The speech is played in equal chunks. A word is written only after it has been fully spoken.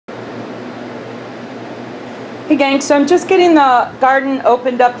Hey gang, so I'm just getting the garden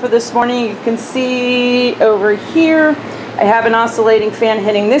opened up for this morning. You can see over here I have an oscillating fan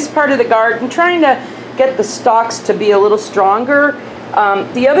hitting this part of the garden, trying to get the stalks to be a little stronger.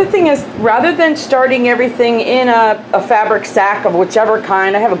 The other thing is, rather than starting everything in a fabric sack of whichever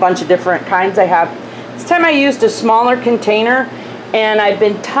kind, I have a bunch of different kinds I have. This time I used a smaller container, and I've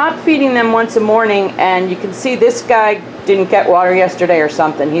been top feeding them once a morning, and you can see this guy didn't get water yesterday or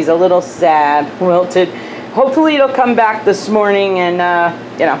something. He's a little sad, wilted. Hopefully it'll come back this morning and,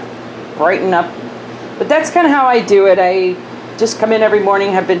 you know, brighten up. But that's kind of how I do it. I just come in every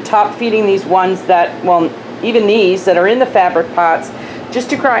morning, have been top feeding these ones that, well, even these that are in the fabric pots, just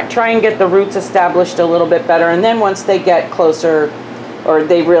to try and get the roots established a little bit better. And then once they get closer, or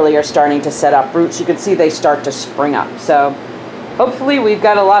they really are starting to set up roots, you can see they start to spring up. So hopefully we've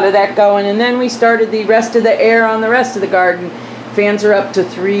got a lot of that going. And then we started the rest of the air on the rest of the garden. Fans are up to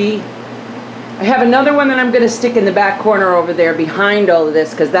 3. I have another one that I'm going to stick in the back corner over there behind all of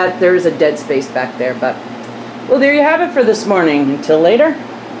this, because there is a dead space back there. But, well, there you have it for this morning. Until later,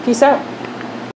 peace out.